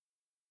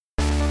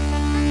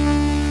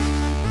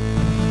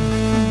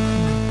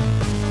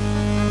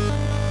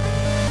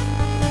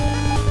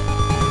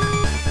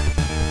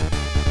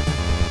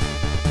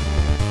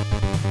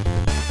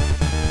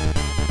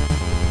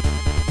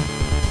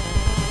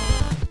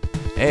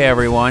Hey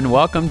everyone,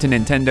 welcome to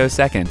Nintendo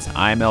Seconds.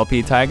 I'm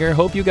LP Tiger.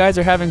 Hope you guys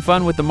are having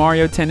fun with the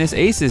Mario Tennis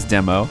Aces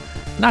demo.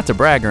 Not to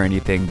brag or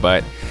anything,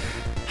 but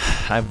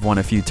I've won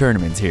a few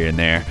tournaments here and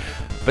there.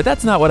 But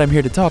that's not what I'm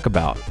here to talk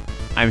about.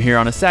 I'm here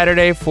on a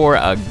Saturday for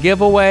a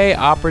giveaway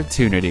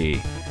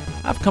opportunity.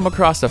 I've come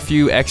across a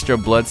few extra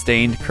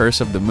bloodstained Curse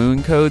of the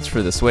Moon codes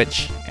for the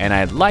Switch, and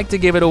I'd like to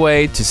give it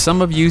away to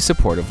some of you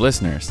supportive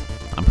listeners.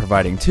 I'm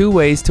providing 2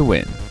 ways to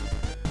win.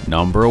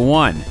 Number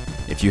 1.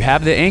 If you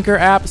have the Anchor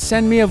app,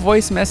 send me a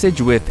voice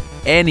message with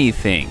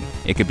anything.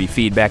 It could be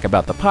feedback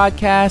about the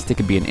podcast, it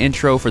could be an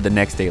intro for the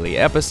next daily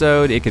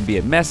episode, it could be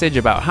a message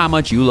about how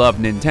much you love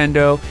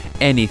Nintendo,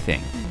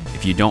 anything.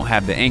 If you don't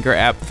have the Anchor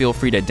app, feel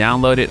free to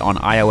download it on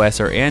iOS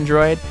or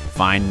Android,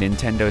 find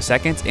Nintendo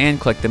Seconds, and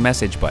click the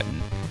message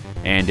button.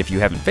 And if you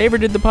haven't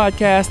favorited the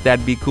podcast,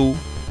 that'd be cool.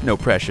 No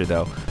pressure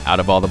though. Out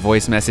of all the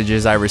voice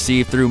messages I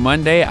received through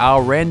Monday,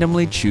 I'll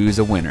randomly choose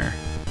a winner.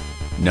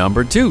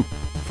 Number 2.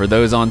 For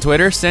those on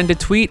Twitter, send a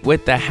tweet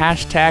with the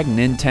hashtag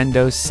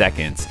Nintendo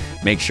Seconds.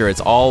 Make sure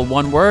it's all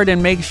one word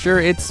and make sure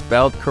it's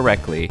spelled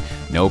correctly.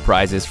 No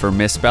prizes for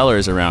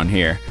misspellers around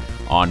here.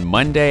 On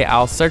Monday,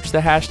 I'll search the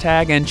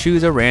hashtag and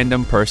choose a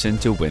random person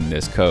to win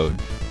this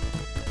code.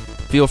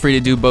 Feel free to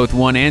do both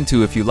 1 and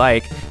 2 if you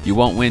like. You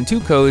won't win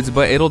 2 codes,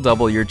 but it'll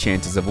double your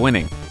chances of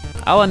winning.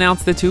 I'll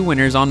announce the 2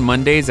 winners on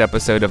Monday's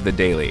episode of The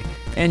Daily.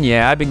 And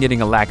yeah, I've been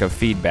getting a lack of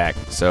feedback,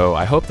 so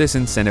I hope this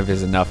incentive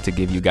is enough to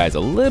give you guys a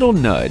little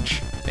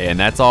nudge. And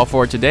that's all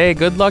for today.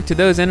 Good luck to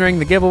those entering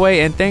the giveaway,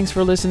 and thanks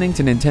for listening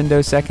to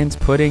Nintendo Seconds,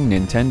 putting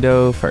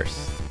Nintendo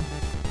first.